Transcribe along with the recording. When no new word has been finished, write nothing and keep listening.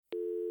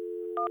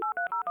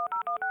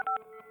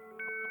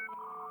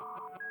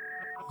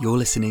You're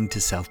listening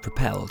to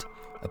Self-Propelled,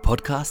 a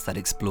podcast that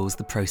explores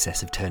the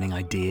process of turning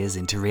ideas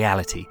into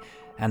reality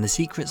and the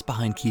secrets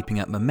behind keeping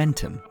up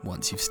momentum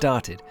once you've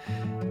started.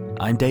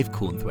 I'm Dave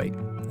Cornthwaite,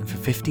 and for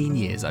 15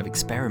 years I've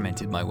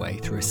experimented my way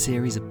through a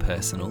series of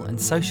personal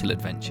and social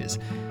adventures,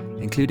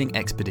 including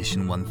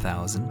Expedition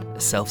 1000, a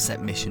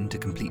self-set mission to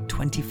complete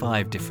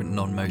 25 different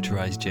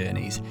non-motorised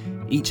journeys,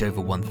 each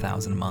over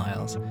 1,000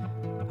 miles.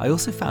 I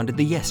also founded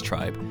the Yes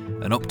Tribe,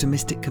 an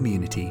optimistic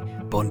community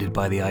bonded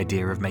by the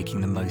idea of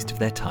making the most of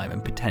their time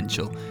and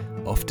potential,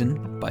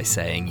 often by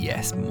saying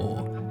yes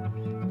more.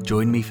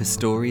 Join me for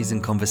stories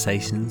and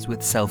conversations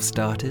with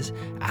self-starters,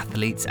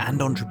 athletes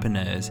and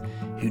entrepreneurs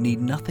who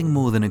need nothing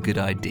more than a good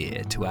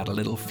idea to add a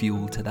little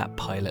fuel to that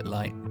pilot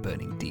light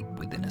burning deep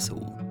within us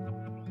all.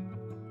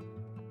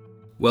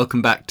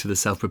 Welcome back to the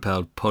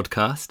Self-Propelled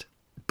podcast.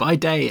 By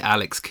day,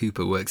 Alex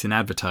Cooper works in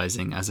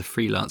advertising as a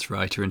freelance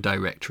writer and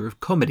director of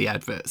comedy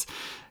adverts,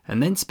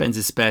 and then spends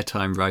his spare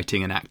time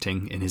writing and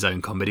acting in his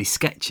own comedy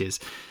sketches.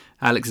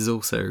 Alex has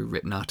also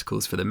written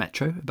articles for the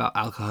Metro about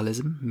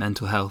alcoholism,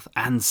 mental health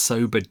and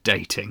sober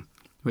dating,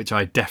 which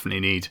I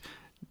definitely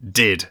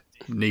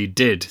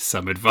needed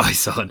some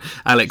advice on.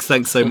 Alex,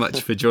 thanks so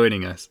much for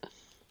joining us.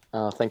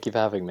 Oh, thank you for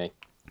having me.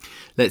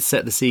 Let's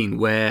set the scene.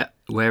 Where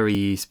are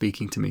you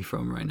speaking to me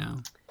from right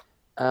now?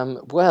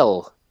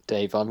 Well,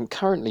 Dave, I'm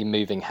currently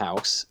moving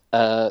house,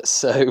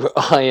 so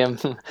I am,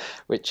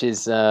 which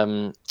is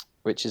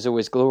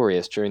always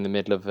glorious during the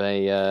middle of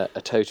a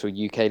total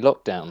UK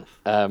lockdown.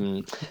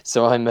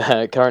 So I'm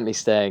currently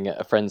staying at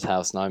a friend's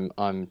house, and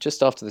I'm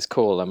just after this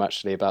call. I'm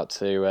actually about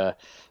to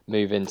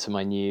move into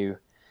my new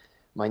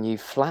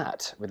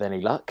flat with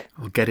any luck.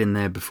 I'll get in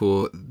there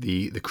before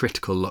the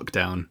critical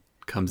lockdown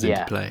comes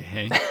into play.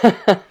 Hey,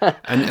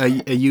 and are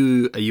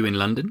you in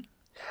London?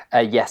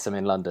 Yes, I'm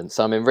in London.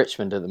 So I'm in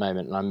Richmond at the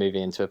moment, and I'm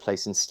moving into a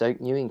place in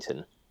Stoke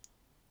Newington.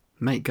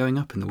 Mate, going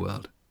up in the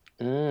world.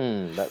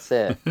 That's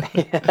it.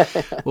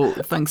 Well,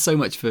 thanks so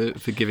much for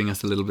giving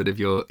us a little bit of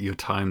your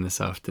time this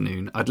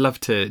afternoon. I'd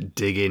love to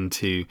dig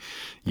into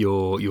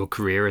your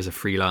career as a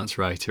freelance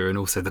writer and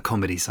also the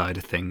comedy side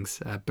of things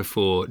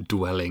before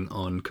dwelling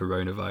on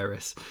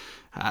coronavirus.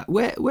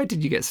 Where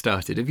did you get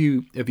started? Have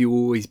you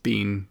always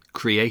been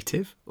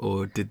creative,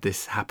 or did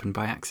this happen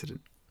by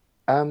accident?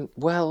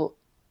 Well,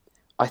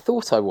 I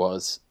thought I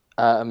was,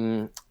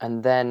 and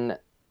then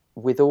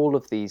with all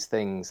of these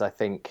things, I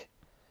think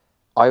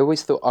I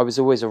always thought I was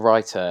always a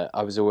writer.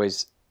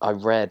 I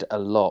read a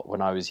lot when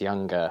I was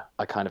younger.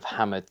 I kind of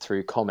hammered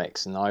through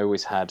comics, and I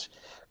always had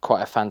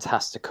quite a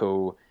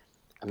fantastical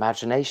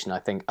imagination. I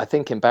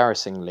think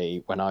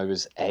embarrassingly, when I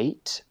was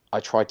 8, I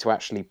tried to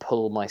actually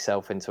pull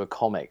myself into a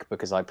comic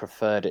because I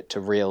preferred it to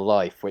real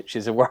life, which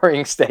is a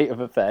worrying state of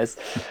affairs.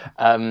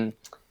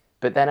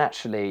 But then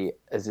actually,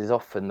 as is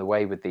often the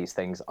way with these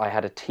things, I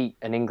had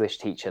an English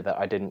teacher that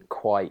I didn't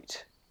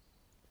quite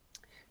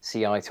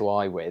see eye to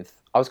eye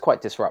with. I was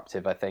quite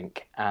disruptive, I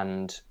think,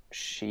 and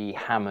she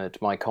hammered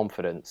my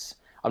confidence.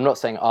 I'm not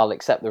saying I'll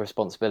accept the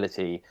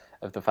responsibility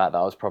of the fact that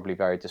I was probably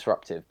very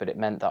disruptive, but it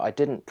meant that I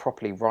didn't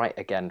properly write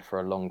again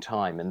for a long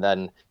time. And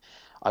then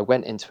I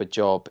went into a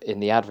job in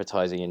the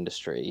advertising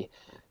industry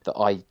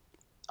that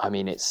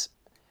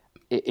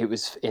it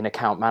was in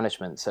account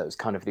management, so it was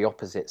kind of the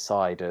opposite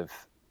side of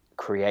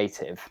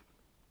creative,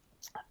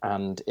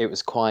 and it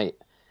was quite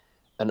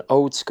an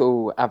old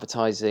school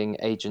advertising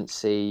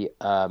agency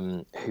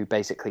who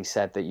basically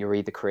said that you're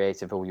either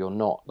creative or you're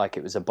not, like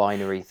it was a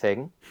binary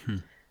thing.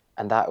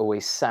 And that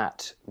always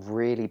sat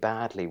really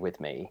badly with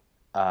me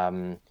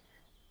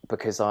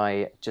because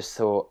I just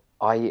thought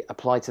I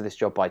applied to this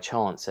job by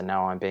chance and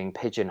now I'm being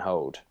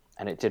pigeonholed,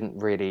 and that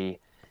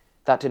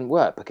didn't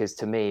work, because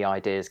to me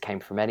ideas came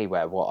from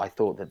anywhere. What I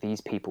thought that these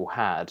people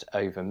had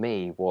over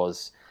me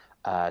was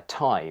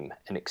time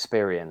and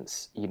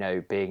experience,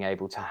 being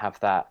able to have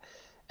that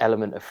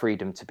element of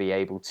freedom to be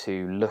able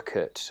to look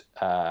at,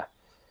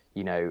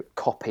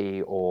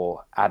 copy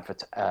or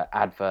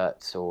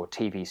adverts or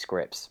TV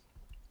scripts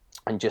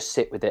and just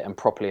sit with it and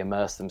properly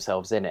immerse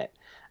themselves in it.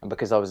 And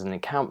because I was in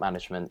account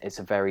management, it's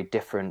a very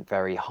different,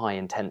 very high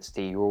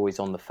intensity. You're always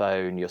on the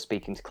phone, you're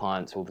speaking to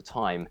clients all the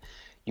time.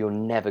 You're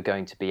never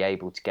going to be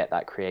able to get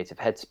that creative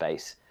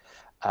headspace.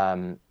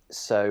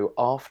 So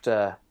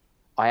after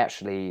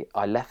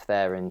I left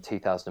there in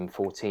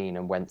 2014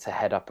 and went to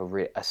head up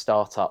a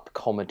startup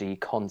comedy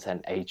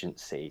content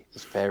agency.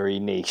 It's very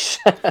niche.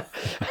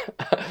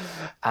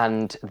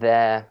 And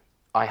there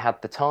I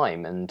had the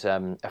time, and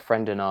a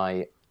friend and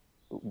I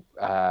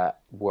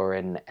were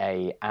in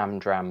a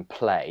Amdram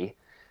play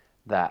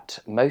that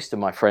most of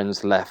my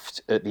friends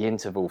left at the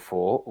interval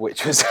for,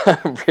 which was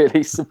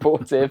really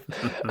supportive.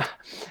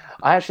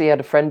 I actually had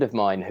a friend of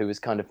mine who was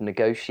kind of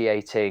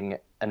negotiating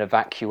an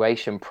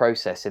evacuation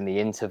process in the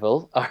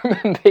interval. I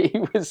remember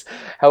he was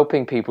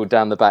helping people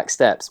down the back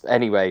steps. But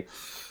anyway,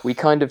 we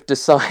kind of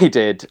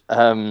decided,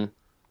 that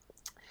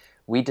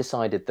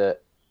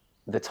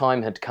the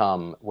time had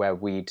come where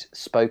we'd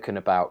spoken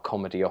about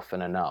comedy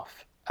often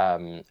enough,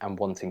 and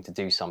wanting to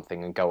do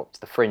something and go up to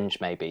the Fringe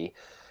maybe,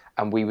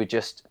 and we were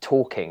just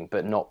talking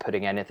but not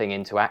putting anything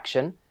into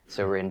action.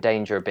 So we're in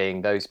danger of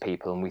being those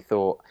people. And we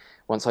thought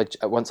once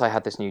I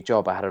had this new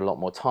job, I had a lot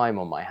more time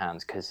on my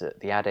hands, because at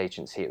the ad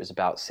agency it was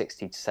about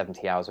 60 to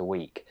 70 hours a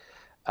week,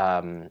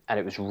 and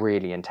it was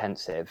really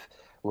intensive.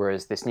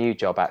 Whereas this new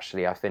job,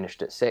 actually, I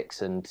finished at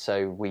 6, and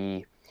so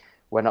we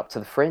went up to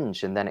the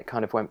Fringe, and then it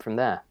kind of went from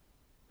there.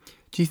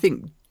 Do you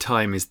think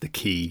time is the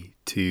key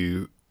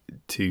to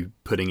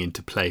putting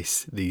into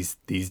place these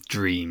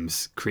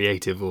dreams,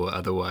 creative or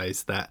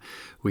otherwise, that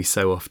we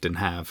so often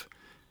have?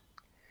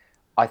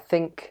 I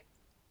think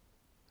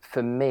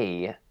for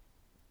me,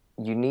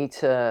 you need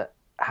to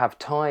have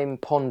time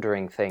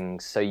pondering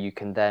things so you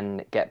can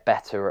then get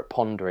better at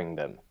pondering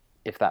them,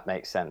 if that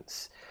makes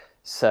sense.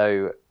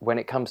 So when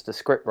it comes to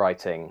script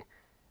writing,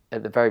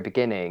 at the very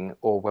beginning,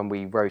 or when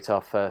we wrote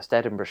our first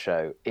Edinburgh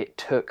show, it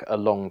took a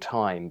long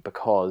time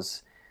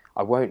because,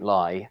 I won't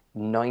lie,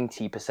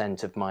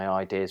 90% of my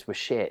ideas were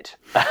shit.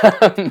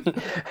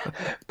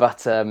 But,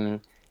 so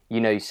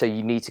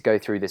you need to go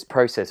through this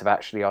process of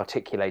actually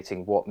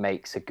articulating what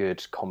makes a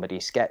good comedy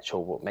sketch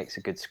or what makes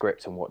a good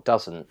script and what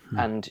doesn't.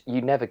 And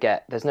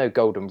there's no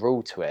golden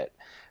rule to it,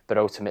 but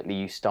ultimately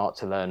you start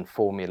to learn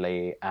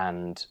formulae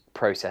and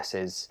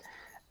processes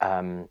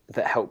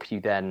that help you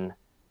then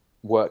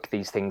work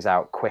these things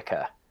out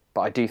quicker.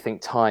 But I do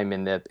think time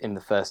in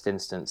the first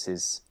instance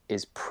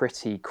is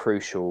pretty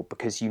crucial,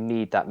 because you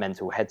need that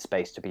mental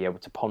headspace to be able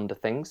to ponder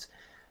things.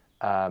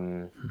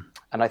 And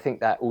I think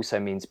that also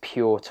means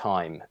pure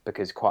time,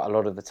 because quite a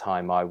lot of the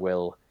time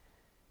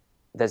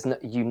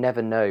you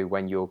never know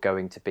when you're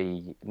going to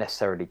be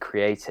necessarily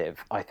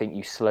creative. I think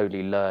you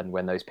slowly learn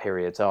when those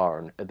periods are.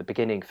 And at the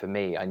beginning, for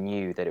me, I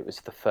knew that it was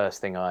the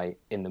first thing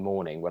in the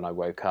morning when I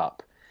woke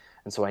up.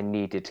 And so I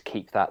needed to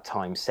keep that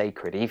time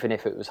sacred, even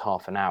if it was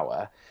half an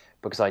hour,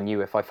 because I knew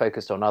if I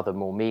focused on other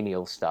more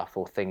menial stuff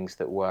or things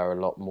that were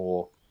a lot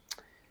more,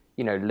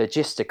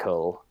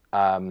 logistical,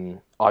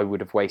 I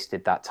would have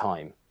wasted that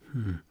time.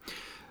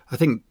 I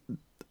think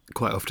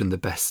quite often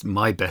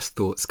my best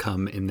thoughts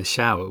come in the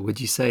shower.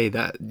 Would you say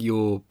that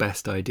your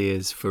best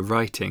ideas for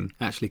writing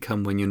actually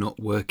come when you're not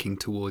working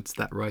towards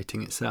that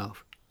writing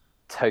itself?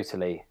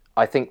 Totally.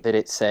 I think that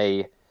it's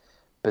a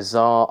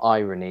bizarre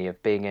irony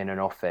of being in an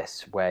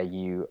office where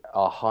you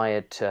are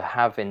hired to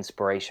have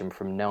inspiration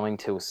from 9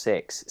 till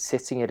 6,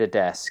 sitting at a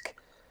desk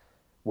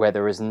where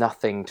there is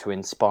nothing to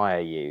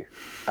inspire you.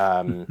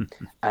 And,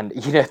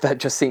 that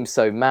just seems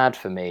so mad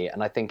for me.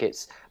 And I think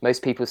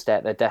most people stay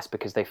at their desk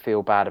because they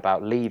feel bad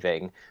about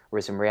leaving.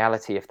 Whereas in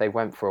reality, if they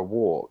went for a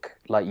walk,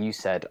 like you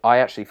said, I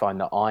actually find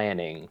that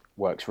ironing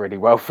works really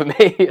well for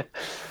me.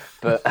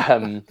 But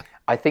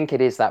I think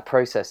it is that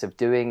process of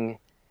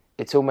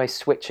it's almost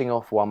switching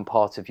off one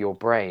part of your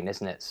brain,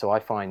 isn't it? So I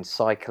find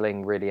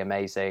cycling really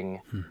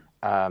amazing.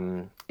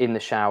 In the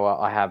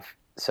shower,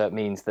 so it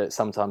means that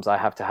sometimes I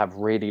have to have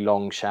really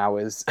long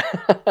showers.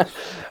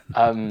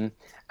 And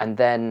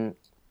then,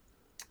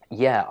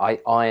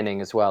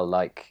 ironing as well.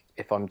 Like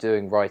if I'm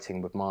doing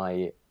writing with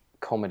my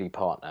comedy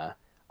partner,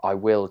 I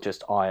will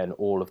just iron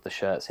all of the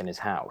shirts in his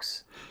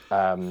house.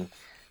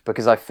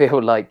 Because I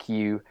feel like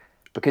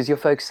because you're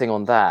focusing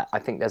on that, I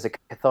think there's a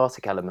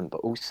cathartic element, but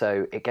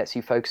also it gets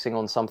you focusing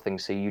on something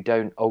so you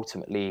don't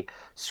ultimately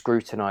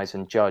scrutinize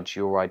and judge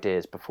your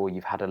ideas before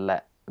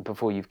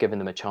you've given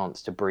them a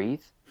chance to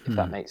breathe, if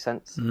that makes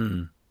sense.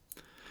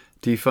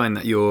 Do you find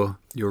that your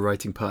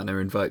writing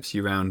partner invites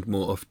you around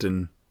more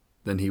often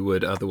than he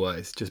would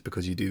otherwise, just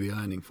because you do the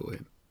ironing for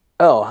him?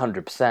 Oh,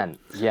 100%.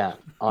 Yeah.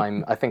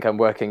 I think I'm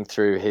working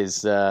through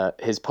his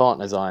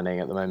partner's ironing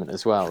at the moment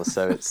as well.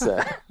 So it's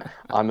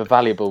I'm a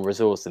valuable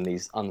resource in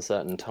these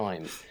uncertain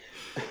times.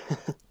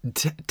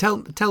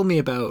 Tell me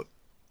about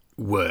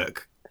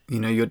work.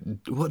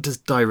 What does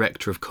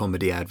director of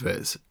comedy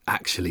adverts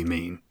actually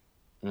mean?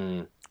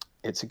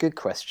 It's a good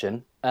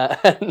question. No,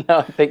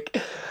 I think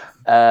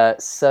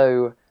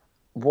so.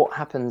 What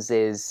happens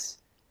is,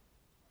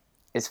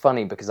 it's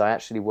funny because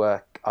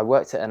I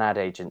worked at an ad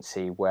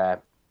agency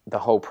where the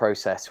whole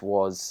process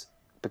was,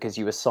 because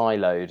you were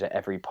siloed at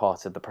every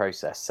part of the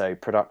process. So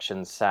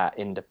production sat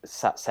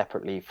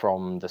separately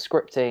from the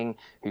scripting,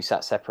 who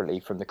sat separately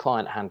from the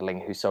client handling,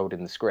 who sold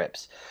in the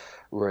scripts.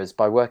 Whereas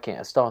by working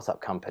at a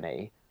startup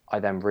company, I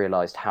then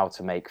realized how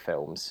to make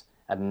films,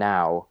 and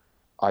now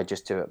I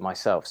just do it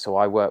myself. So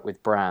I work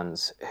with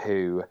brands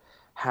who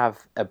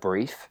have a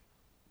brief.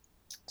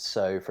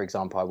 So for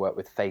example, I worked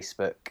with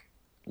Facebook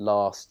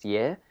last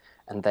year,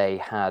 and they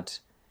had,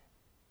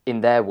 in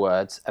their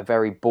words, a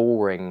very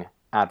boring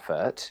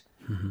advert,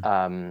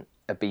 a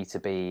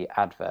B2B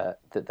advert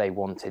that they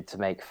wanted to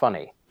make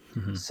funny.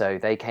 So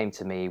they came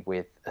to me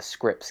with a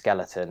script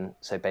skeleton,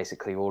 so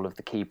basically all of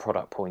the key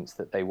product points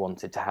that they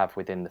wanted to have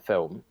within the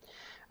film.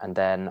 And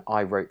then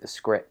I wrote the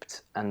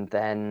script and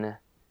then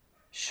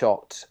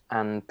shot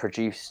and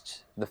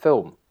produced the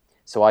film.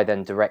 So I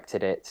then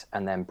directed it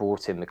and then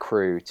brought in the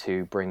crew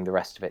to bring the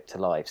rest of it to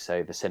life.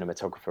 So the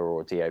cinematographer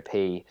or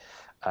DOP,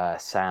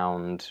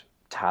 sound,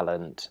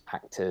 talent,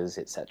 actors,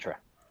 etc.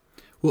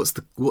 What's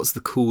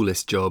the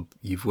coolest job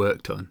you've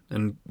worked on,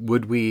 and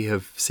would we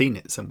have seen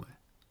it somewhere?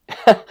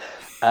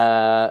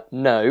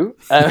 No.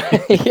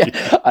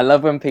 Yeah, I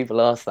love when people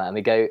ask that and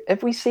they go,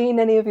 "Have we seen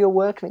any of your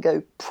work?" And I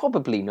go,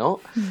 "Probably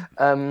not."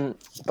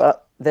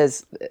 But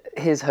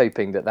here's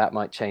hoping that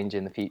might change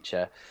in the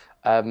future.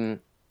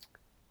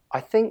 I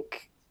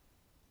think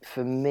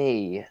for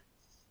me,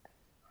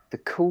 the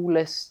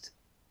coolest.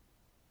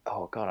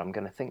 Oh God, I'm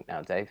going to think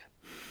now, Dave.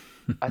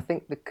 I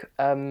think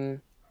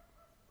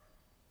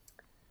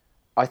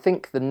I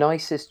think the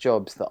nicest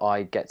jobs that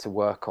I get to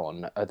work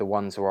on are the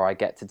ones where I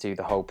get to do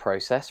the whole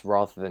process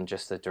rather than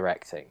just the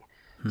directing.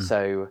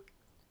 So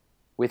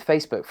with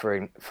Facebook,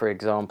 for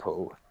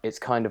example, it's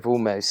kind of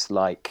almost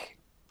like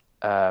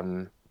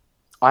I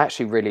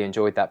actually really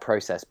enjoyed that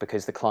process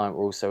because the client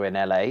were also in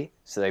LA,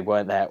 so they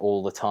weren't there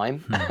all the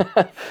time,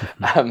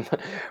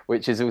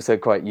 which is also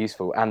quite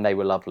useful. And they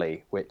were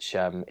lovely, which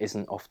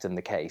isn't often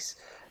the case.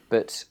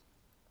 But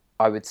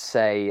I would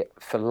say,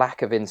 for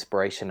lack of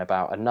inspiration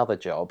about another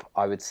job,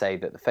 I would say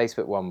that the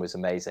Facebook one was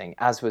amazing,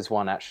 as was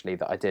one actually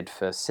that I did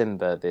for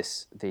Simba,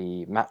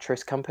 the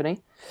mattress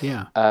company.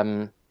 Yeah.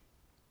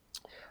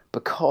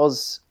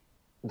 Because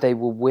they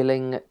were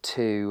willing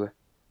to,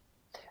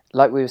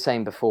 like we were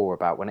saying before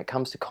about when it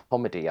comes to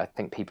comedy, I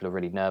think people are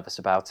really nervous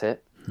about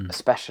it,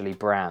 especially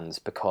brands,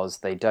 because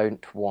they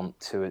don't want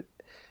to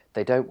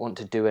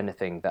do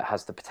anything that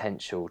has the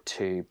potential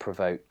to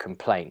provoke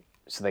complaint.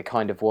 So they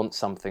kind of want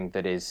something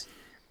that is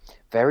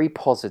very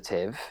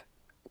positive.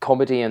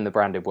 Comedy in the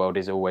branded world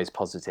is always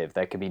positive.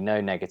 There can be no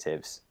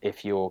negatives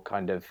if you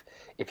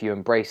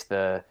embrace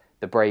the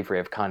bravery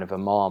of kind of a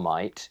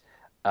Marmite.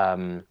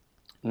 Not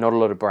a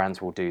lot of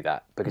brands will do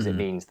that because it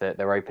means that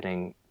they're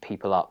opening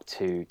people up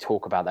to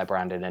talk about their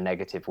brand in a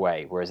negative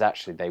way, whereas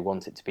actually they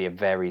want it to be a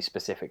very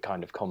specific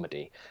kind of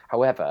comedy.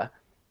 However,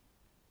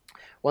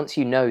 once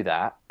you know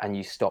that and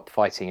you stop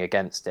fighting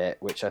against it,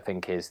 which I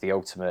think is the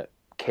ultimate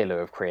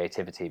killer of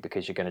creativity,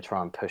 because you're going to try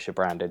and push a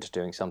brand into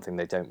doing something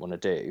they don't want to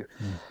do,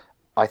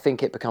 I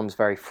think it becomes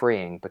very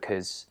freeing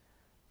because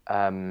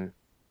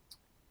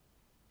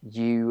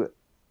you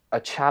are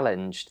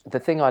challenged. The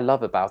thing I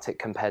love about it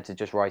compared to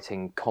just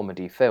writing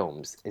comedy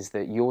films is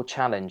that you're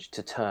challenged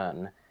to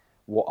turn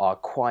what are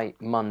quite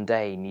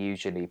mundane,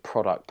 usually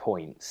product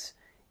points,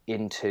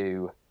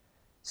 into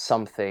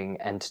something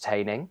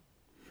entertaining.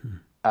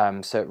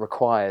 So it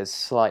requires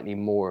slightly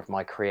more of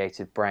my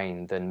creative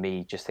brain than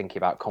me just thinking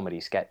about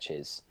comedy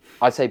sketches.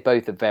 I'd say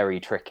both are very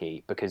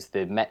tricky because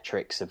the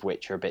metrics of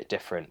which are a bit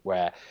different,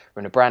 where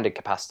in a branded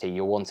capacity,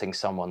 you're wanting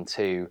someone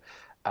to,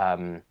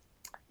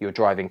 you're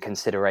driving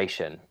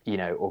consideration,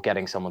 or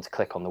getting someone to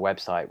click on the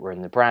website, where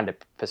in the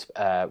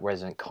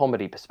whereas in a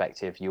comedy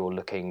perspective, you're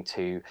looking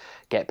to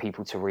get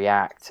people to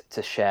react,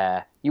 to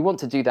share. You want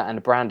to do that in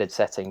a branded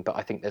setting, but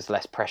I think there's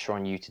less pressure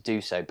on you to do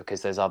so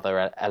because there's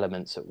other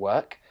elements at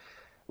work.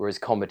 Whereas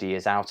comedy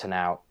is out and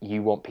out,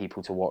 you want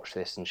people to watch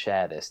this and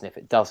share this. And if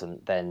it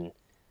doesn't, then,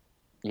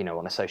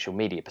 on a social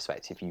media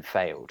perspective, you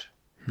failed.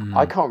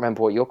 I can't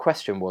remember what your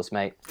question was,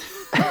 mate.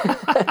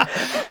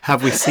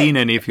 Have we seen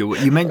any of your...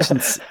 You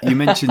mentioned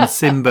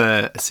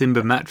Simba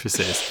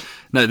mattresses.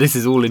 No, this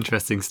is all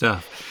interesting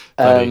stuff.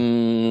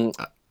 Yeah,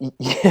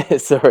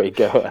 sorry,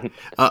 go on.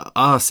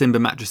 Are Simba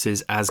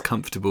mattresses as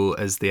comfortable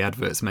as the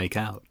adverts make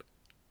out?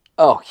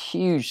 Oh,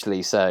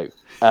 hugely so.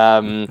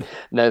 No,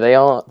 they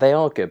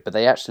are good, but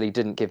they actually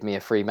didn't give me a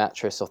free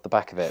mattress off the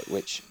back of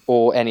it,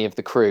 or any of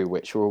the crew,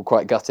 which we're all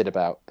quite gutted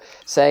about.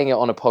 Saying it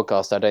on a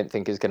podcast, I don't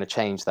think is going to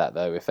change that,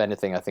 though. If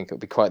anything, I think it'll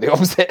be quite the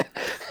opposite.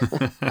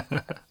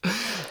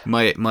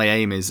 My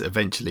aim is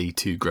eventually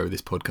to grow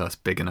this podcast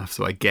big enough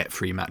so I get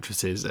free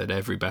mattresses at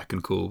every beck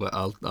and call, but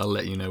I'll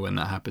let you know when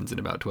that happens in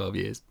about 12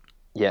 years.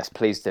 Yes,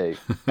 please do.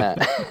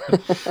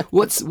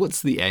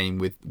 What's the aim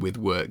with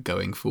work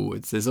going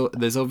forwards?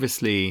 There's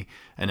obviously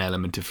an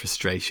element of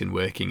frustration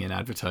working in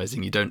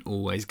advertising. You don't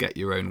always get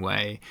your own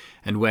way,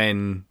 and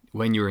when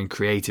you're in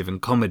creative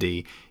and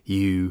comedy,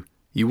 you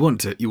want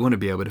to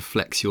be able to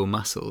flex your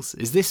muscles.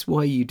 Is this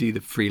why you do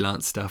the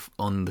freelance stuff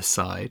on the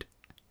side?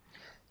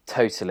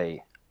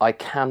 Totally. I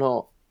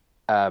cannot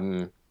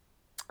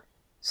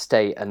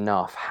state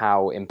enough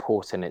how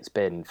important it's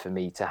been for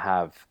me to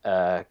have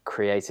a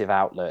creative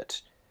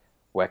outlet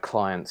where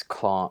clients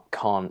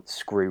can't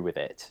screw with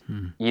it.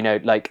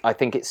 I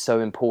think it's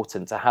so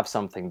important to have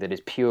something that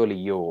is purely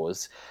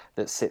yours,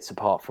 that sits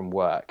apart from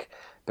work,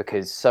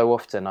 because so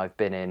often I've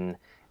been in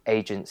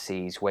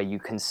agencies where you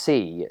can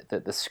see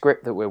that the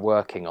script that we're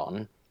working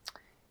on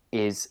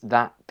is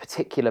that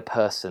particular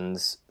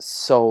person's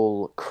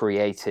sole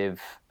creative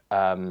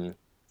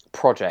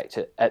project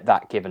at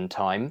that given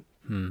time.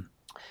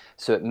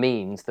 So it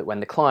means that when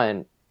the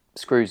client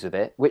screws with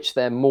it, which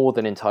they're more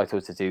than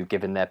entitled to do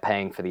given they're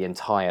paying for the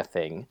entire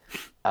thing,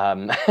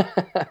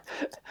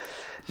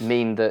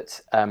 mean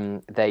that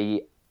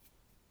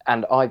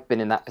and I've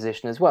been in that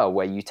position as well,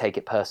 where you take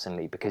it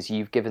personally because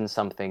you've given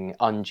something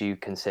undue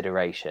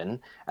consideration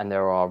and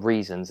there are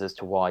reasons as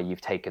to why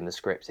you've taken the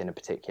script in a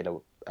particular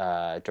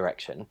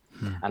direction,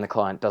 and the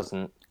client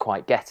doesn't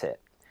quite get it.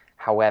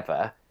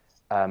 However,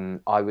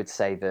 I would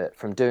say that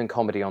from doing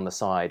comedy on the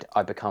side,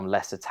 I become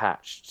less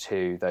attached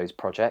to those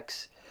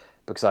projects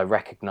because I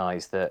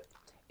recognize that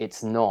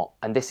it's not,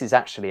 and this is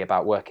actually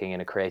about working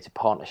in a creative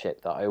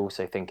partnership that I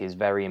also think is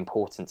very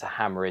important to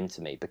hammer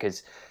into me,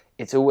 because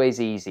it's always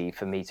easy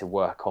for me to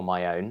work on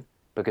my own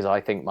because I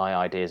think my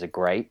ideas are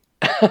great.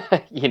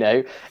 You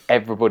know,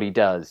 everybody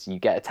does. You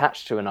get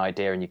attached to an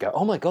idea and you go,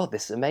 oh my God,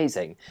 this is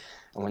amazing.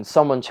 And when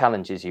someone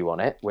challenges you on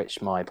it,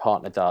 which my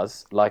partner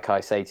does, like I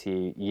said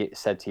to you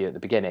at the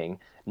beginning,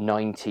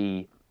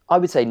 I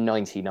would say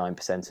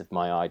 99% of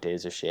my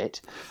ideas are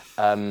shit.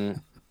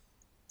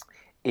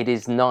 It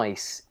is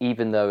nice,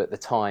 even though at the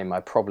time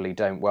I probably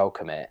don't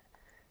welcome it,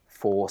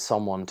 for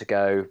someone to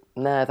go,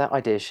 nah, that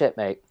idea's shit,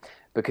 mate.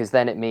 Because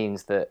then it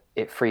means that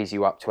it frees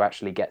you up to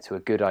actually get to a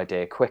good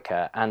idea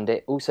quicker. And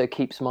it also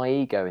keeps my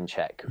ego in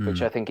check,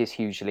 which I think is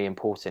hugely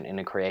important in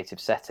a creative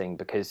setting,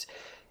 because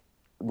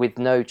with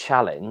no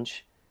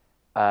challenge,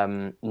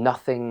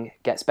 nothing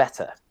gets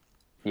better,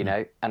 you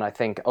know? And I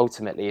think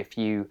ultimately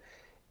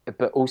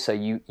but also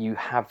you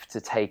have to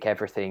take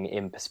everything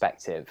in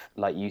perspective.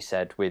 Like you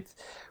said, with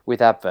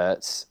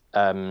adverts,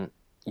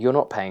 you're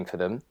not paying for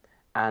them.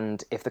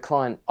 And if the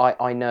client,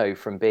 I know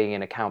from being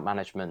in account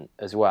management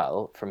as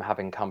well, from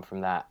having come from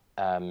that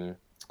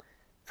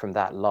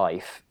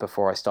life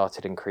before I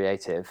started in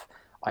creative,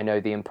 I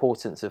know the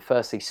importance of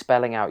firstly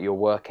spelling out your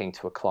working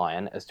to a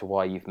client as to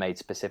why you've made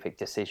specific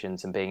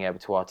decisions, and being able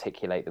to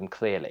articulate them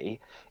clearly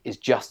is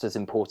just as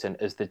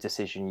important as the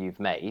decision you've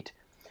made.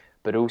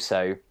 But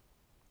also,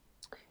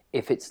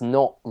 if it's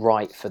not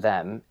right for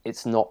them,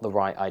 it's not the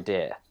right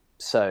idea.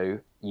 So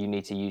you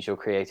need to use your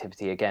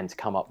creativity again to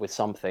come up with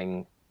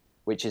something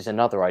which is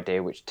another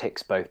idea which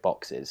ticks both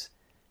boxes,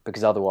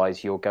 because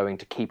otherwise you're going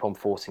to keep on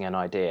forcing an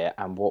idea,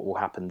 and what will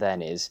happen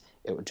then is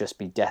it will just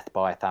be death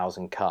by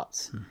 1,000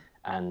 cuts,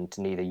 and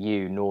neither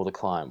you nor the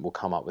client will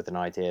come up with an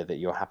idea that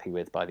you're happy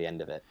with by the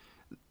end of it.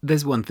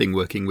 There's one thing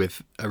working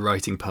with a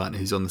writing partner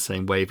who's on the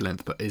same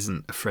wavelength but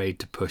isn't afraid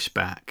to push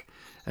back,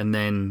 and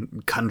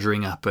then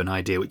conjuring up an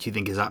idea which you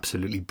think is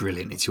absolutely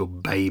brilliant, it's your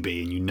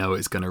baby and you know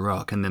it's going to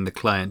rock, and then the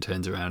client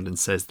turns around and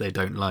says they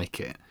don't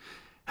like it.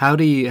 How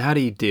do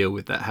you deal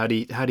with that? How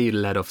do you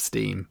let off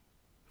steam?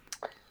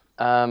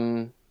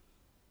 I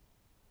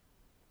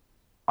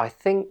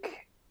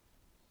think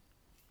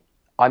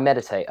I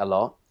meditate a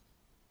lot.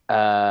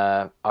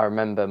 I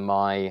remember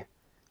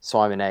so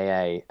I'm in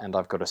AA and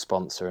I've got a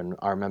sponsor, and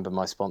I remember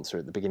my sponsor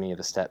at the beginning of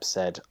the steps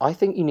said, I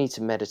think you need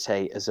to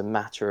meditate as a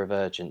matter of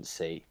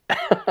urgency.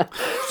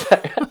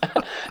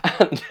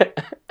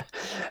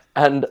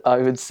 And I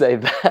would say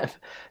that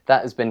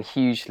has been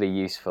hugely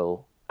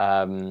useful.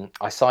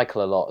 I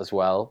cycle a lot as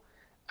well,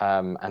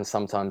 and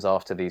sometimes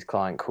after these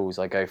client calls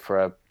I go for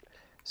a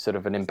sort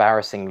of an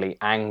embarrassingly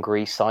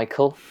angry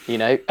cycle, you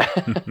know.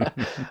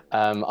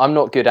 I'm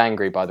not good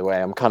angry, by the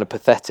way. I'm kind of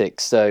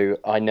pathetic, so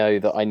I know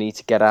that I need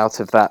to get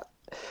out of that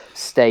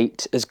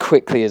state as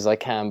quickly as I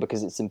can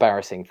because it's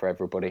embarrassing for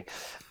everybody.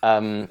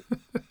 But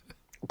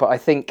I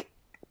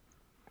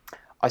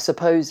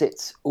suppose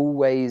it's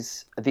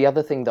always, the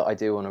other thing that I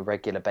do on a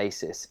regular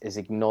basis is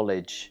I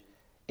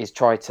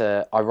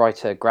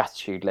write a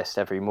gratitude list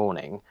every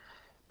morning,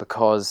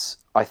 because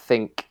I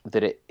think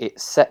that it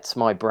sets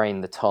my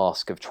brain the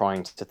task of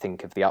trying to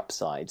think of the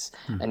upsides.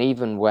 And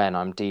even when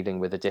I'm dealing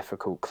with a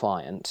difficult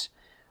client,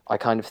 I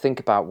kind of think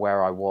about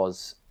where I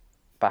was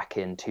back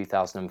in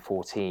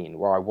 2014,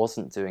 where I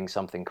wasn't doing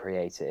something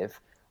creative,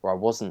 where I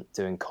wasn't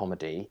doing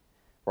comedy,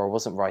 where I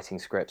wasn't writing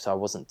scripts, I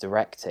wasn't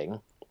directing,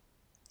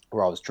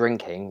 where I was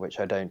drinking, which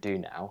I don't do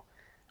now.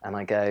 And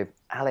I go,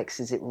 Alex,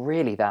 is it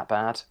really that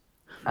bad?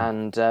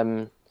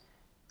 And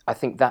I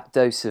think that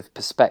dose of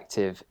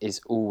perspective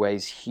is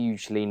always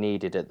hugely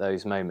needed at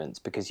those moments,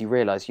 because you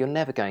realise you're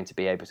never going to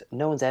be able to,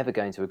 no one's ever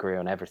going to agree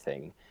on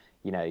everything.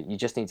 You know, you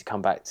just need to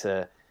come back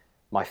to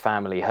my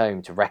family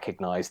home to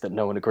recognise that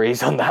no one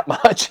agrees on that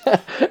much.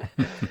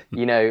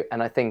 You know,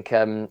 and I think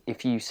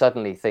if you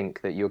suddenly think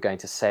that you're going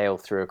to sail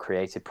through a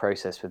creative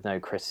process with no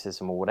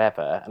criticism or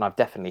whatever, and I've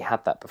definitely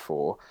had that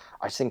before,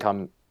 I think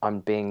I'm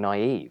being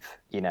naive,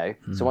 you know.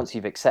 So once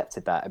you've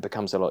accepted that, it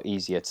becomes a lot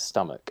easier to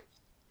stomach.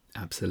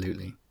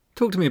 Absolutely.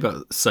 Talk to me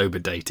about sober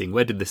dating.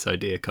 Where did this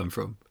idea come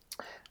from?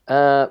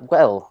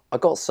 Well, I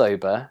got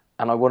sober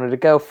and I wanted a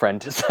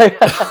girlfriend. So I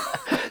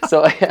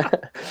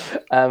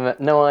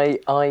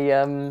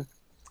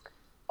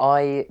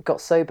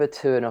got sober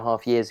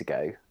 2.5 years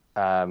ago,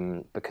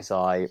 because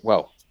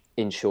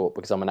in short,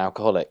 because I'm an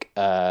alcoholic.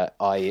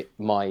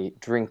 My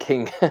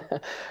drinking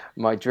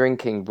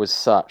was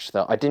such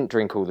that I didn't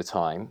drink all the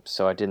time,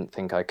 so I didn't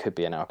think I could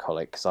be an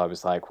alcoholic, because I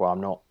was like,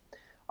 well,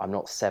 I'm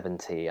not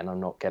 70 and I'm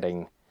not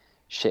getting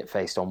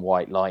shit-faced on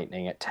White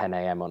Lightning at 10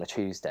 a.m. on a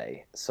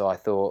Tuesday. So I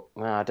thought,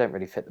 well, I don't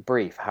really fit the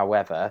brief.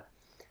 However,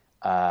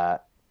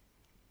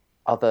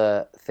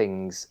 other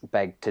things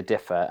beg to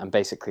differ, and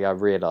basically I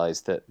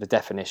realised that the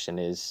definition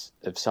is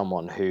of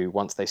someone who,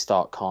 once they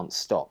start, can't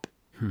stop.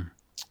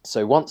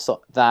 So once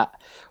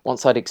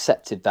I'd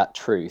accepted that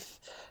truth,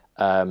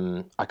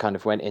 I kind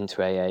of went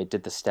into AA,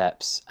 did the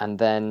steps, and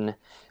then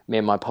me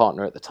and my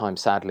partner at the time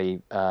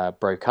sadly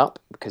broke up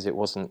because it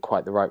wasn't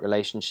quite the right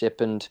relationship.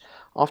 And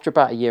after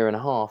about a year and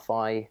a half,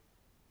 I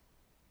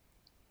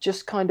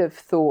just kind of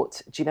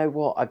thought, do you know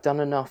what? I've done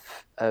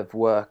enough of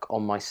work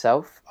on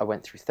myself. I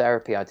went through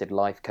therapy, I did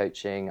life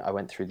coaching, I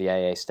went through the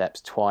AA steps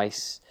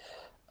twice,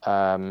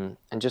 and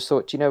just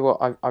thought, do you know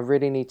what? I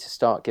really need to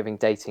start giving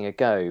dating a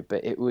go.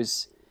 But it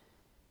was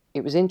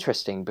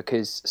interesting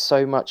because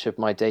so much of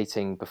my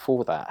dating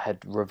before that had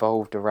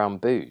revolved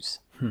around booze,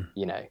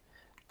 you know,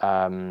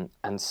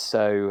 and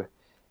so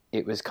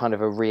it was kind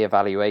of a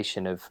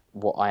reevaluation of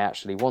what I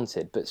actually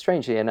wanted. But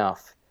strangely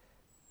enough,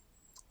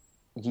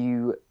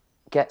 you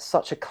get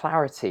such a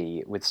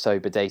clarity with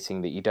sober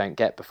dating that you don't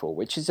get before,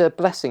 which is a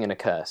blessing and a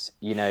curse.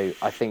 You know,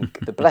 I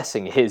think the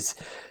blessing is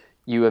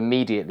you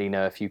immediately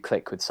know if you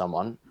click with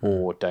someone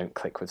or don't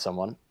click with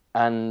someone.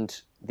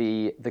 And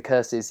the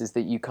curse is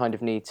that you kind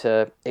of need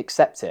to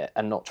accept it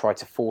and not try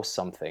to force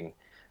something.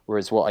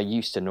 Whereas what I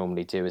used to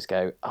normally do is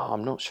go, oh,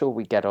 I'm not sure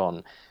we get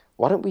on.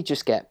 Why don't we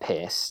just get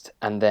pissed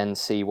and then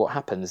see what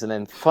happens? And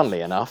then,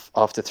 funnily enough,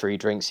 after 3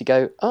 drinks, you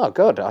go, oh,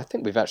 God, I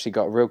think we've actually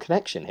got a real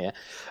connection here.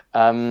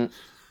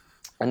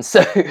 And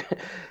so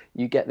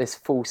you get this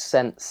false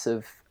sense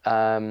of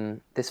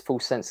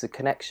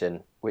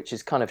connection, which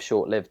is kind of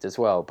short-lived as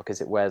well because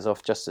it wears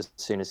off just as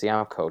soon as the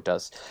alcohol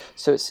does.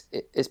 So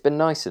it's been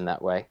nice in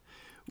that way.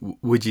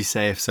 Would you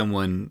say if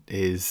someone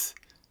is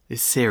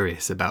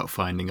serious about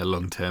finding a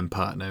long-term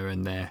partner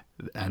and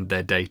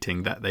they're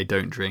dating, that they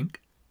don't drink?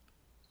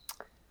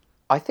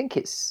 I think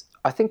it's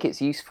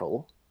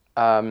useful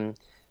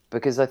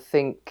because I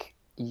think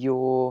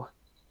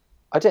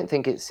I don't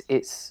think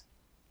it's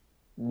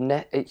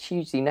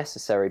hugely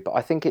necessary, but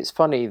I think it's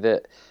funny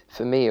that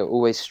for me it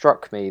always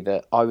struck me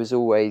that I was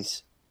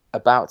always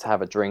about to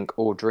have a drink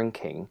or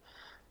drinking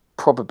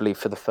probably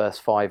for the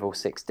first 5 or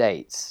 6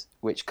 dates,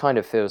 which kind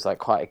of feels like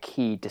quite a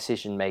key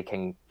decision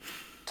making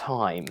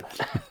time.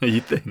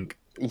 You think?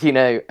 You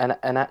know, and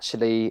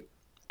actually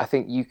I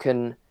think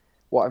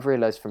what I've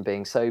realized from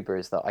being sober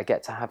is that I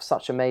get to have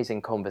such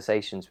amazing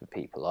conversations with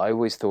people. I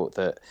always thought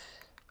that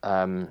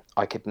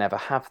I could never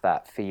have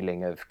that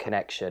feeling of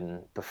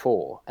connection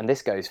before. And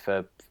this goes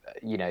for,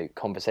 you know,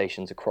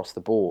 conversations across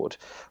the board.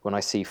 When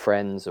I see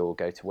friends or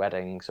go to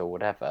weddings or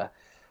whatever,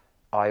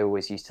 I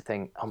always used to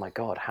think, oh my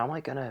God, how am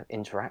I going to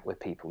interact with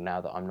people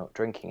now that I'm not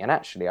drinking? And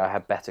actually I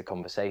have better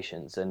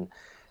conversations. And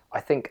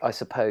I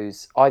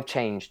suppose I've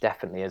changed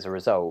definitely as a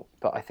result,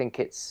 but I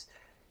think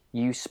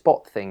you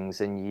spot things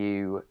and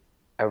you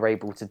are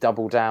able to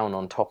double down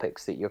on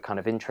topics that you're kind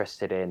of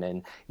interested in,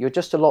 and you're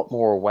just a lot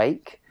more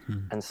awake.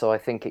 And so I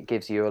think it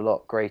gives you a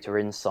lot greater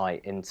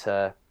insight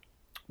into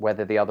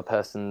whether the other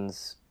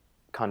person's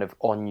kind of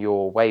on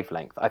your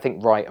wavelength. I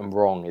think right and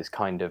wrong is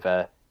kind of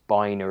a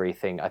binary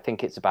thing. I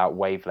think it's about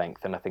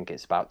wavelength and I think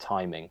it's about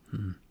timing.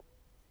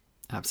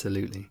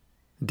 Absolutely.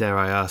 Dare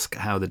I ask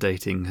how the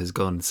dating has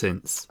gone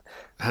since?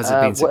 Has it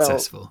been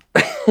successful?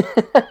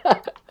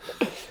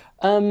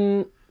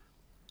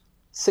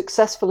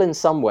 Successful in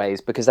some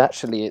ways, because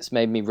actually it's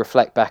made me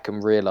reflect back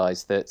and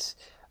realise that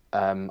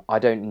I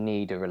don't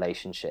need a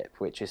relationship,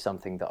 which is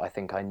something that I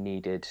think I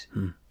needed.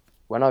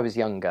 When I was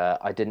younger,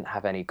 I didn't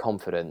have any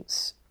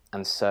confidence.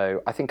 And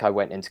so I think I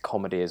went into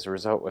comedy as a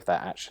result of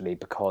that, actually,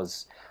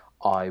 because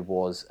I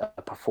was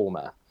a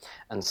performer.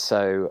 And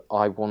so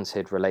I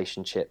wanted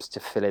relationships to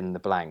fill in the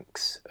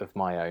blanks of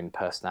my own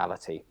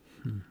personality.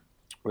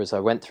 Whereas I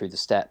went through the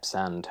steps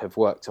and have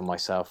worked on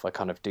myself. I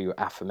kind of do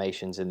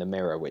affirmations in the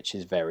mirror, which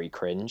is very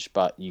cringe,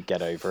 but you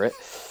get over it.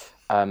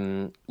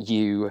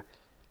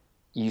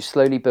 You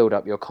slowly build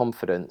up your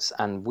confidence,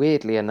 and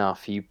weirdly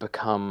enough, you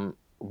become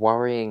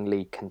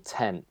worryingly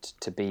content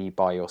to be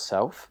by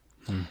yourself.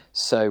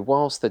 So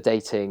whilst the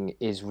dating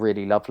is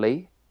really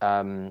lovely,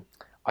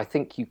 I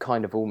think you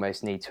kind of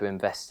almost need to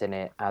invest in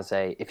it as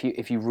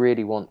if you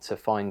really want to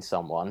find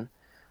someone,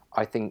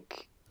 I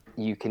think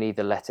you can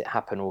either let it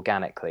happen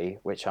organically,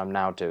 which I'm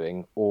now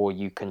doing, or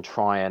you can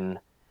try and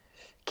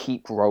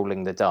keep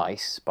rolling the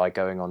dice by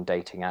going on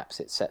dating apps,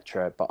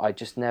 etc. But I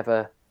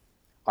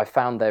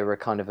found they were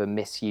kind of a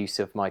misuse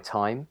of my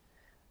time.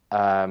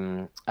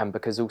 And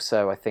because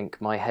also I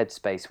think my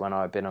headspace when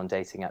I've been on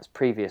dating apps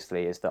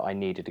previously is that I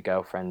needed a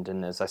girlfriend.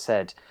 And as I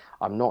said,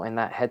 I'm not in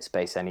that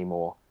headspace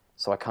anymore.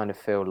 So I kind of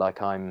feel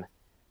like and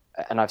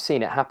I've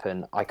seen it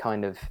happen,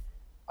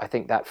 I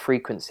think that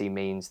frequency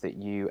means that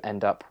you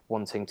end up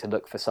wanting to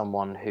look for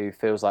someone who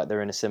feels like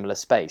they're in a similar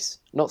space.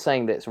 Not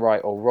saying that it's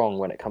right or wrong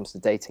when it comes to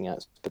dating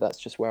apps, but that's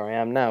just where I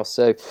am now.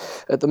 So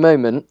at the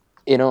moment,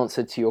 in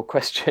answer to your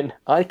question,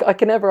 I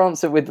can never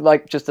answer with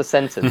like just a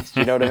sentence. Do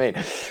you know what I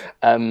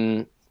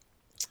mean?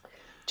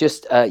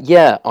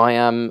 I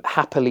am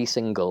happily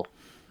single.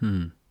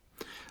 Well,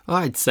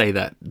 I'd say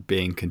that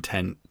being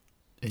content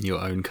in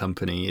your own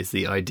company is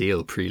the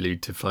ideal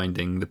prelude to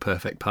finding the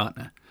perfect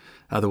partner.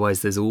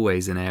 Otherwise, there's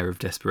always an air of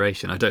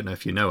desperation. I don't know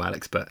if you know,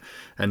 Alex,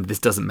 and this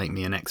doesn't make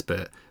me an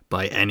expert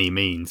by any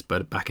means,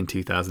 but back in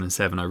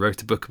 2007, I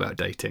wrote a book about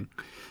dating,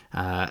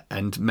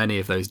 and many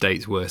of those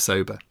dates were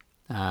sober,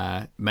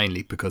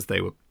 mainly because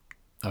they were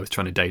I was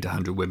trying to date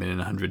 100 women in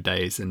 100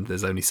 days, and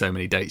there's only so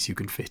many dates you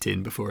can fit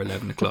in before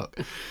 11 o'clock.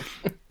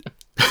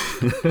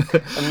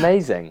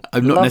 Amazing.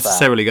 I'm not Love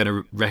necessarily going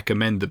to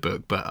recommend the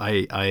book, but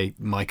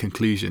my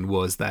conclusion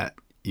was that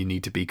you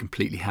need to be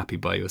completely happy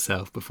by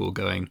yourself before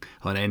going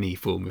on any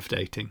form of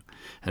dating,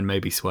 and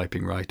maybe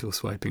swiping right or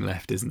swiping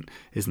left isn't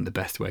the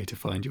best way to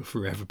find your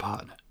forever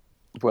partner.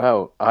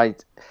 Well, I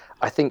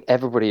think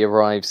everybody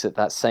arrives at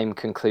that same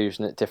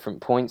conclusion at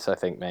different points, I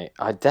think, mate.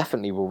 I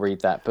definitely will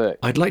read that book.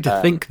 I'd like to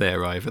think they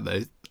arrive at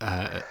those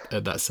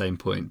at that same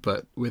point,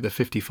 but with a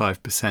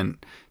 55%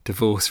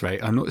 divorce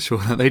rate, I'm not sure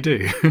that they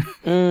do.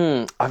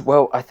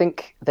 Well, I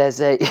think there's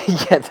a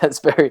yeah, that's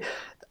very.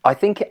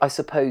 I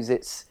suppose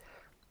it's.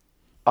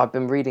 I've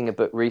been reading a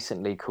book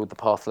recently called The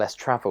Path Less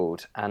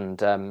Travelled,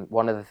 and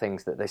one of the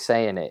things that they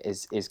say in it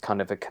is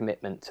kind of a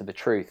commitment to the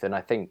truth, and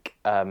I think,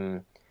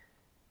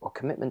 or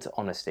commitment to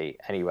honesty.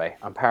 Anyway,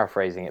 I'm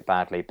paraphrasing it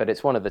badly, but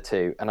it's one of the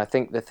two. And I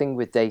think the thing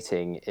with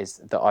dating is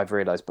that I've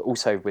realised, but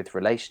also with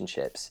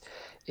relationships,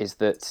 is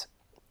that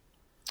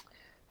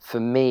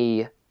for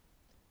me,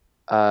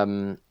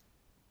 you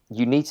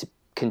need to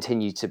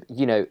continue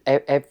to,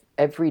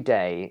 every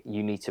day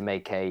you need to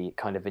make a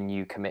kind of a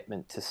new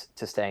commitment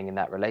to staying in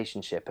that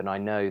relationship. And I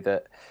know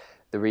that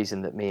the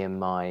reason that me and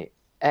my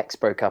ex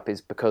broke up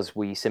is because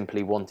we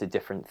simply wanted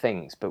different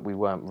things, but we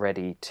weren't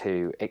ready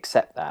to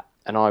accept that.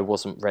 And I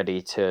wasn't ready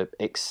to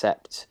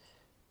accept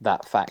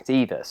that fact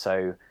either.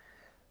 So,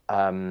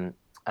 and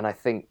I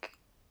think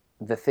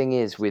the thing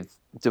is with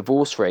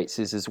divorce rates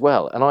is as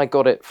well, and I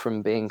got it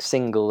from being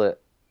single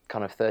at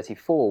kind of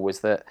 34,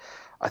 was that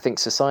I think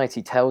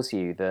society tells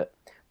you that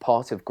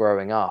part of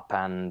growing up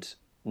and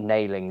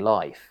nailing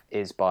life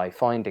is by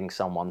finding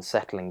someone,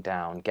 settling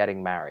down,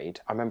 getting married.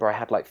 I remember I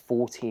had like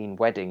 14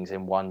 weddings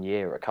in 1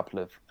 year a couple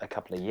of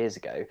years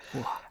ago.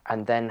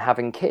 And then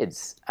having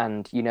kids,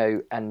 and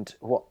and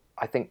what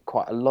I think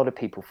quite a lot of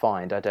people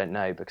find, I don't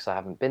know because I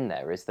haven't been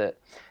there, is that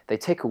they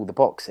tick all the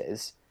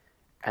boxes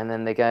and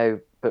then they go,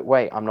 but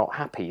wait, I'm not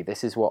happy.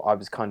 This is what I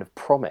was kind of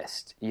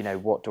promised.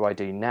 What do I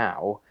do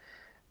now?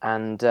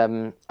 And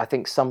I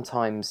think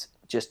sometimes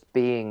just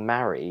being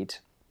married,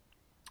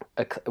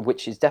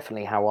 which is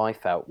definitely how I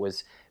felt,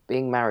 was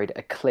being married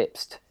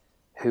eclipsed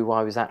who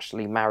I was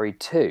actually married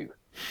to.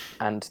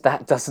 And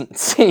that doesn't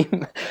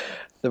seem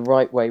the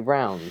right way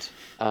round.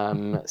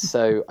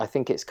 So I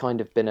think it's kind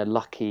of been a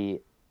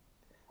lucky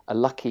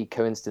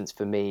coincidence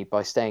for me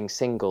by staying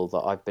single that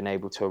I've been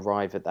able to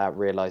arrive at that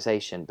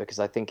realization, because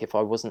I think if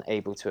I wasn't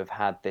able to have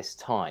had this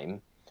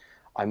time,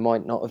 I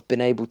might not have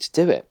been able to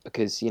do it,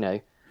 because,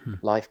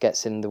 life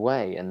gets in the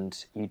way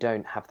and you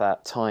don't have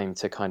that time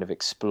to kind of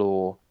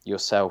explore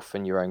yourself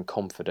and your own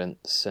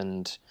confidence.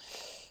 And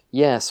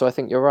yeah, so I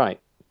think you're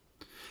right.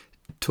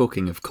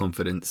 Talking of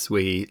confidence,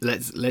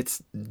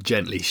 let's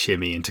gently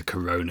shimmy into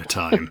Corona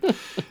time.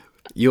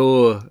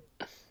 You're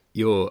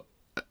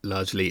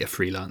largely a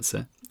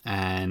freelancer,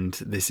 and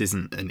this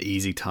isn't an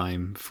easy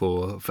time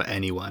for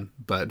anyone,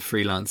 but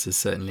freelancers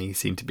certainly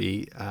seem to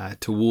be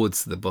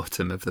towards the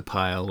bottom of the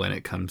pile when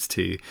it comes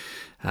to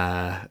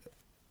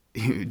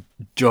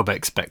job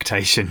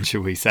expectation, shall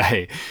we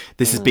say.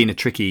 This has been a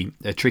tricky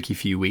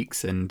few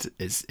weeks, and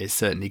it's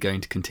certainly going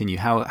to continue.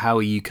 How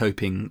are you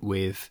coping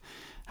with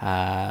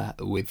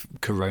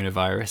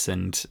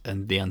coronavirus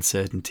and the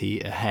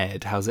uncertainty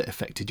ahead? How's it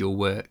affected your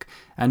work?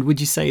 And would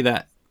you say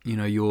that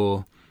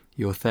your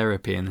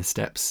therapy and the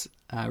steps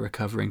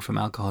recovering from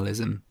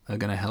alcoholism are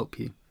going to help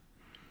you?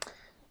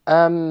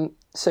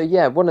 So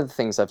yeah, one of the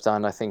things I've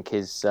done, I think,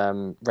 is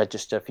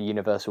register for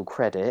Universal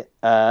Credit.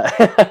 No,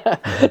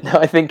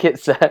 I think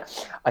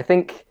I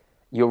think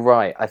you're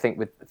right. I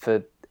think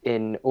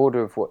in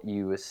order of what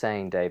you were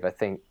saying, Dave, I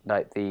think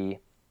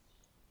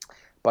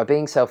by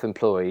being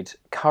self-employed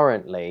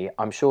currently,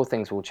 I'm sure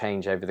things will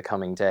change over the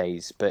coming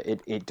days, but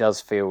it does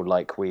feel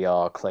like we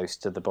are close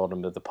to the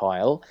bottom of the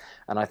pile.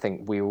 And I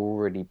think we're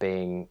already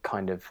being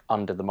kind of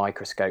under the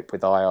microscope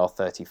with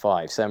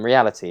IR35. So in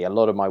reality, a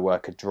lot of my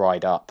work had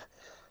dried up,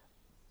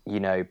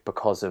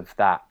 because of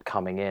that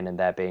coming in and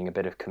there being a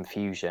bit of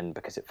confusion,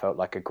 because it felt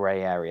like a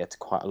grey area to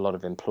quite a lot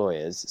of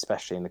employers,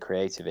 especially in the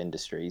creative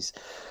industries.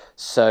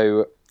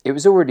 So it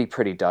was already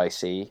pretty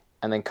dicey.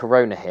 And then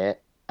Corona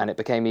hit, and it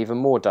became even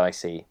more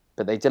dicey.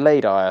 But they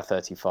delayed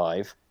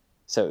IR35,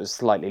 so it was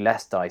slightly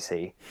less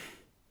dicey,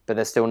 but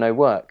there's still no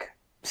work.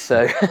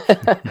 So,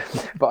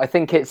 but I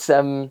think it's,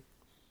 I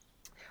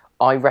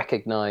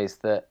recognise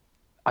that,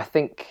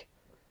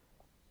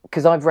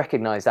 because I've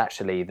recognised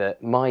actually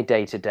that my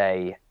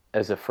day-to-day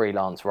as a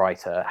freelance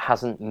writer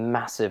hasn't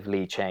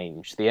massively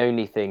changed. The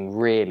only thing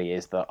really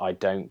is that I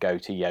don't go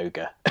to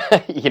yoga.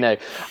 I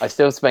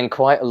still spend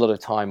quite a lot of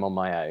time on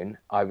my own.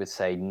 I would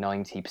say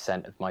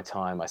 90% of my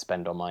time I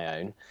spend on my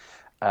own.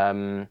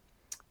 And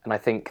I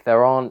think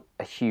there aren't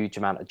a huge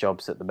amount of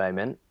jobs at the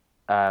moment.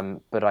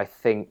 But I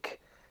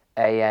think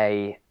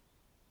I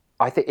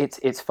think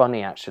it's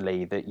funny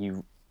actually that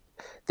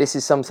this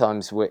is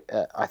sometimes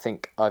I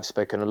think I've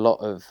spoken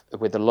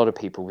with a lot of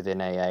people within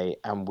AA,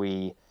 and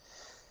we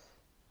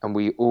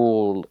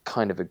all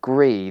kind of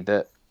agree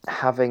that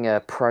having a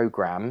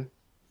program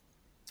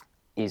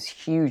is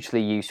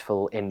hugely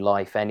useful in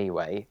life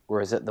anyway,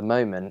 whereas at the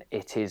moment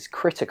it is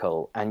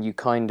critical, and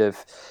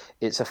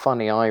it's a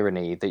funny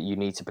irony that you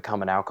need to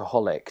become an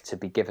alcoholic to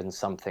be given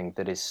something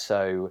that is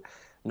so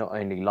not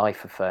only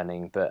life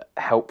affirming but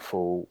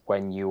helpful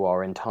when you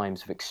are in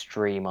times of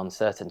extreme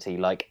uncertainty,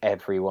 like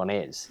everyone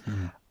is.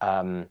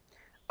 Um,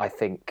 I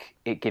think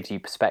it gives you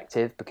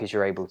perspective because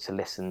you're able to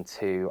listen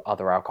to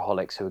other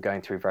alcoholics who are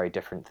going through very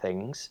different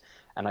things.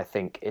 And I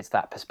think it's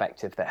that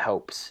perspective that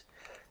helps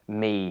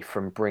me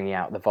from bringing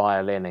out the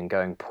violin and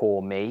going,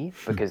 poor me,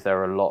 because there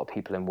are a lot of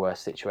people in worse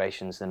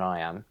situations than I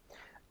am.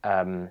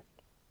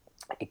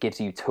 It gives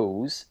you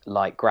tools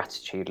like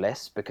gratitude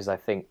lists, because I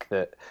think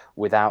that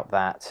without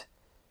that,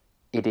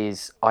 I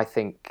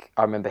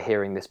remember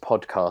hearing this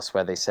podcast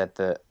where they said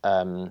that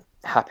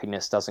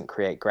happiness doesn't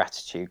create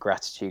gratitude,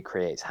 gratitude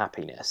creates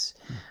happiness.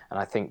 And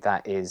I think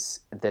that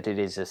it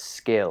is a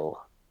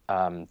skill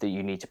that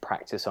you need to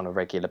practice on a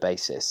regular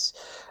basis.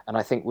 And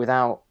I think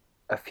without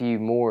a few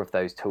more of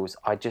those tools,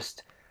 I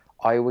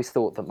always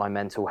thought that my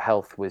mental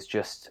health was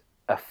just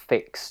a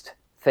fixed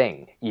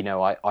thing.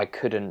 I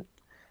couldn't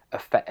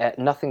affect,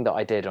 nothing that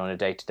I did on a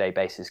day-to-day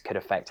basis could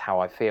affect how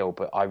I feel,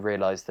 but I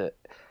realized that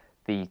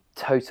the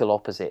total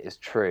opposite is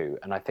true.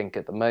 And I think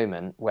at the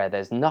moment, where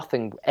there's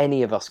nothing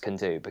any of us can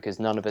do, because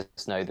none of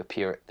us know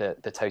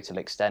the total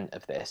extent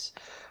of this,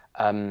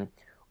 all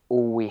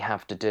we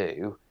have to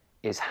do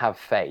is have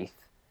faith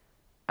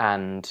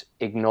and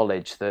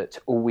acknowledge that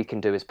all we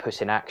can do is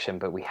put in action,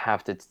 but we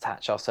have to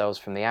detach ourselves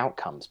from the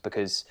outcomes,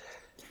 because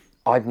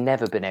I've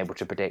never been able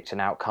to predict an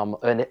outcome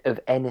of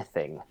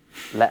anything,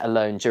 let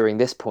alone during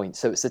this point.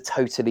 So it's a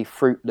totally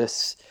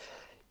fruitless,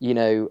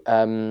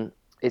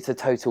 it's a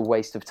total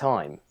waste of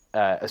time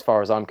as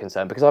far as I'm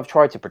concerned, because I've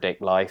tried to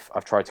predict life,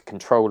 I've tried to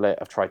control it,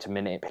 I've tried to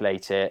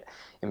manipulate it.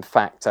 In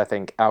fact, I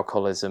think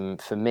alcoholism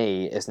for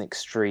me is an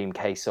extreme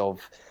case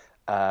of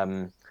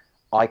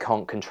I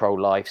can't control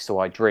life, so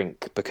I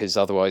drink, because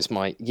otherwise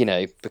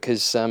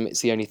because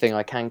it's the only thing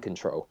I can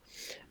control.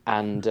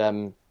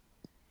 And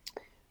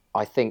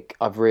I think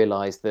I've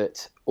realized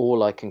that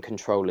all I can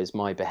control is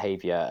my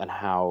behavior and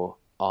how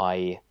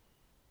I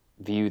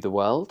view the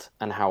world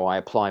and how I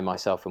apply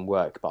myself and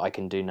work, but I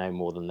can do no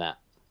more than that.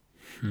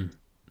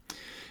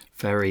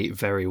 Very,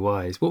 very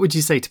wise. What would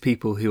you say to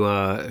people who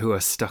are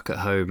stuck at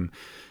home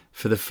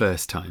for the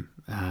first time,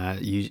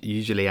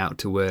 usually out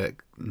to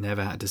work,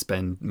 never had to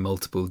spend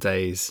multiple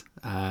days,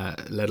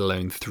 let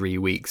alone 3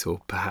 weeks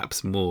or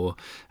perhaps more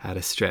at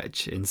a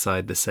stretch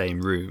inside the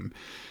same room?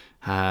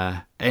 Any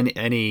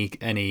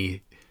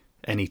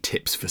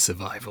tips for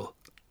survival?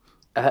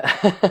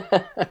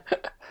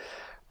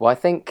 Well,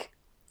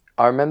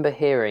 I remember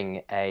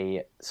hearing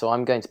so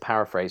I'm going to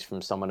paraphrase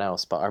from someone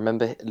else, but I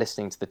remember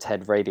listening to the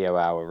TED Radio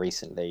Hour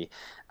recently,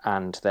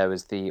 and there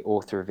was the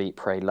author of Eat,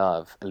 Pray,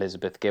 Love,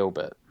 Elizabeth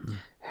Gilbert,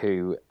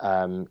 who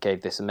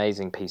gave this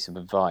amazing piece of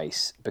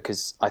advice,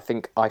 because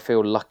I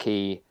feel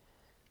lucky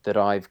that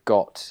I've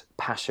got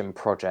passion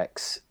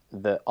projects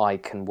that I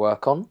can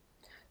work on.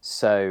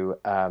 So,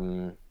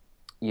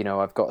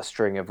 I've got a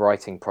string of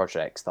writing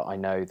projects that I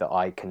know that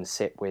I can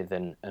sit with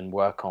and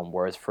work on,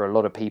 whereas for a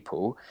lot of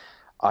people,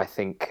 I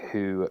think,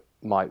 who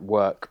might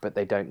work but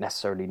they don't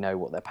necessarily know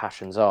what their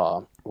passions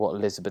are, what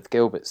Elizabeth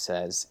Gilbert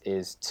says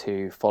is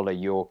to follow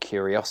your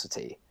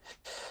curiosity,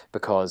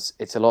 because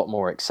it's a lot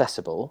more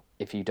accessible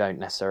if you don't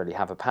necessarily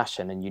have a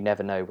passion, and you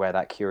never know where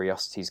that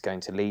curiosity is going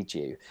to lead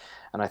you.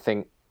 And I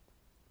think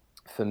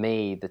for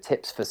me, the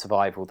tips for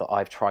survival that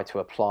I've tried to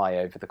apply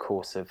over the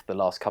course of the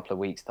last couple of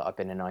weeks that I've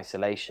been in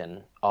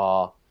isolation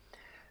are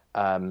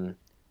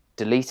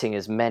deleting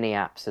as many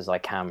apps as I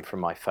can from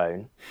my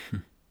phone.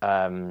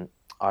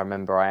 I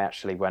remember I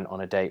actually went on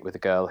a date with a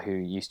girl who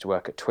used to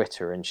work at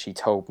Twitter, and she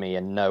told me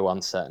in no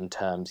uncertain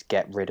terms,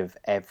 get rid of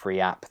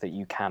every app that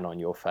you can on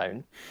your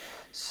phone.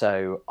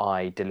 So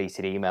I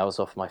deleted emails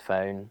off my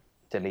phone,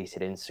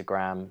 deleted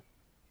Instagram,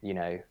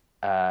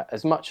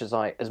 as much as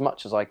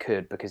I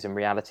could, because in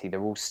reality they're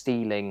all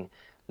stealing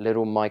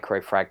little micro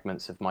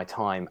fragments of my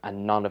time,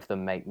 and none of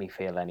them make me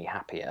feel any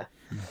happier.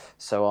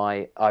 So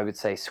I would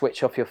say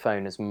switch off your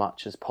phone as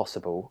much as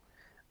possible.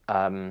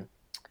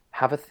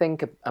 Have a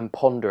think and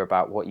ponder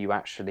about what you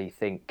actually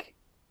think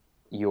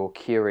you're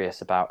curious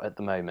about at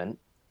the moment.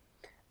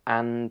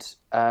 And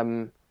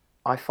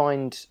I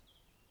find,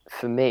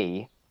 for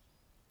me,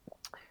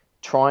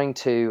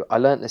 I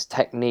learned this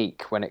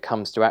technique when it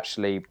comes to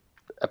actually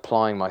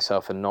applying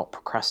myself and not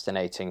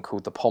procrastinating,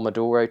 called the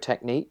Pomodoro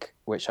technique,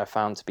 which I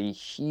found to be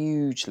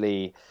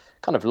hugely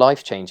kind of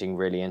life-changing,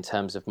 really, in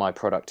terms of my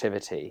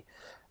productivity,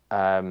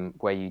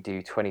 where you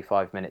do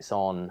 25 minutes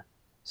on.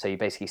 So you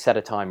basically I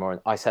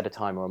set a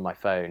timer on my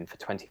phone for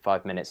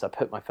 25 minutes. I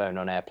put my phone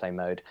on airplane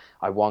mode.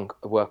 I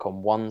work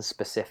on one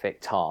specific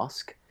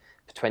task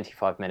for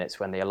 25 minutes.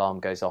 When the alarm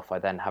goes off, I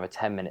then have a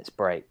 10 minutes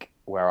break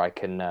where I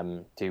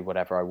can do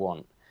whatever I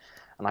want.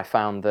 And I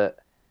found that,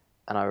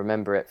 and I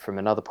remember it from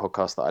another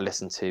podcast that I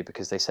listened to,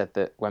 because they said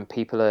that when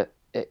people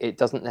it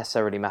doesn't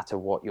necessarily matter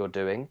what you're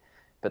doing.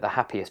 but the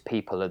happiest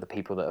people are the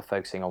people that are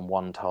focusing on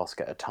one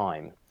task at a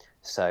time.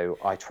 So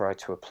I try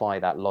to apply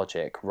that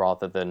logic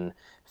rather than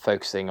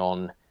focusing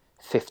on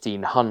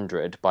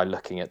 1,500 by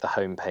looking at the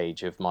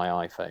homepage of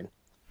my iPhone.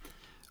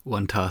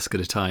 One task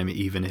at a time,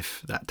 even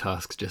if that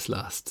task just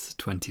lasts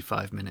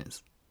 25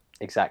 minutes.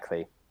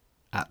 Exactly.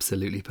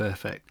 Absolutely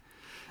perfect.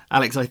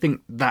 Alex, I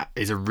think that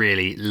is a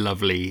really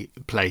lovely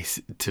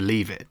place to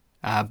leave it.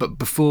 But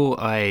before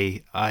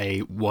I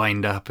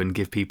wind up and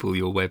give people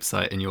your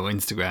website and your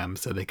Instagram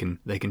so they can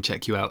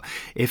check you out,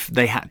 if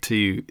they had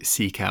to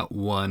seek out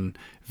one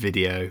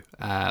video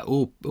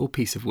or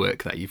piece of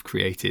work that you've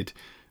created,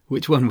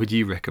 which one would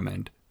you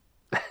recommend?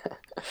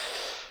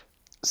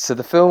 So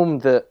the film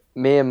that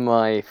me and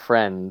my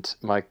friend,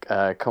 my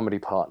comedy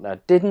partner,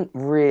 didn't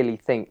really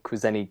think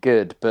was any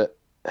good, but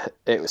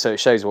it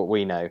shows what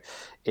we know,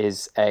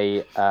 is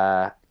a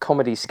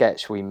comedy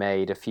sketch we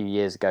made a few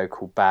years ago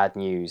called Bad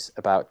News,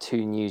 about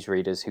two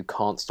newsreaders who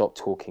can't stop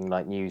talking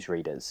like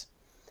newsreaders.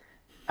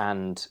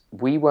 And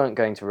we weren't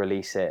going to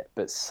release it,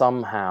 but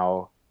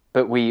our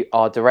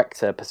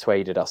director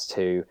persuaded us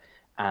to,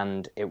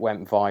 and it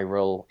went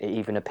viral. It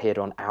even appeared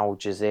on Al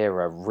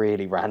Jazeera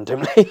really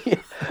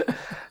randomly.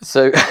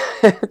 So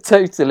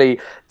totally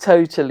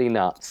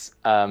nuts.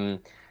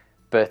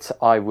 But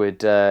I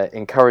would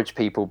encourage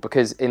people,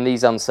 because in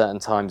these uncertain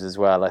times as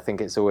well, I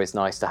think it's always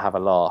nice to have a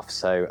laugh.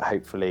 So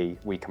hopefully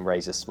we can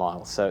raise a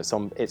smile. So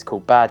it's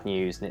called Bad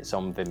News, and it's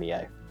on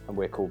Vimeo, and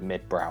we're called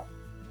Midbrow.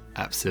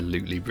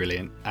 Absolutely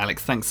brilliant.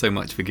 Alex, thanks so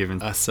much for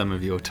giving us some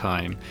of your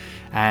time.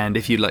 And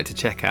if you'd like to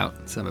check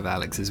out some of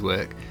Alex's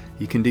work,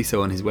 you can do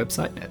so on his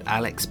website at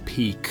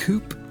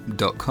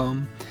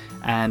alexpcoop.com,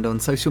 and on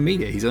social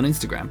media, he's on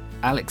Instagram,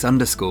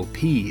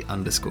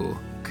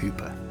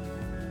 Alex_P_Cooper.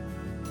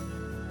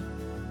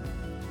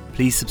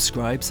 Please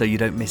subscribe so you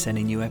don't miss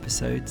any new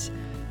episodes.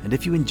 And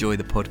if you enjoy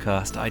the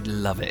podcast, I'd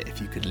love it if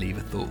you could leave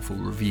a thoughtful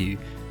review.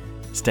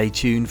 Stay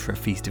tuned for a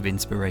feast of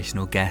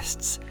inspirational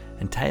guests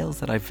and tales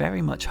that I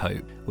very much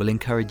hope will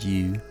encourage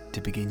you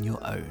to begin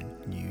your own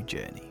new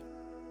journey.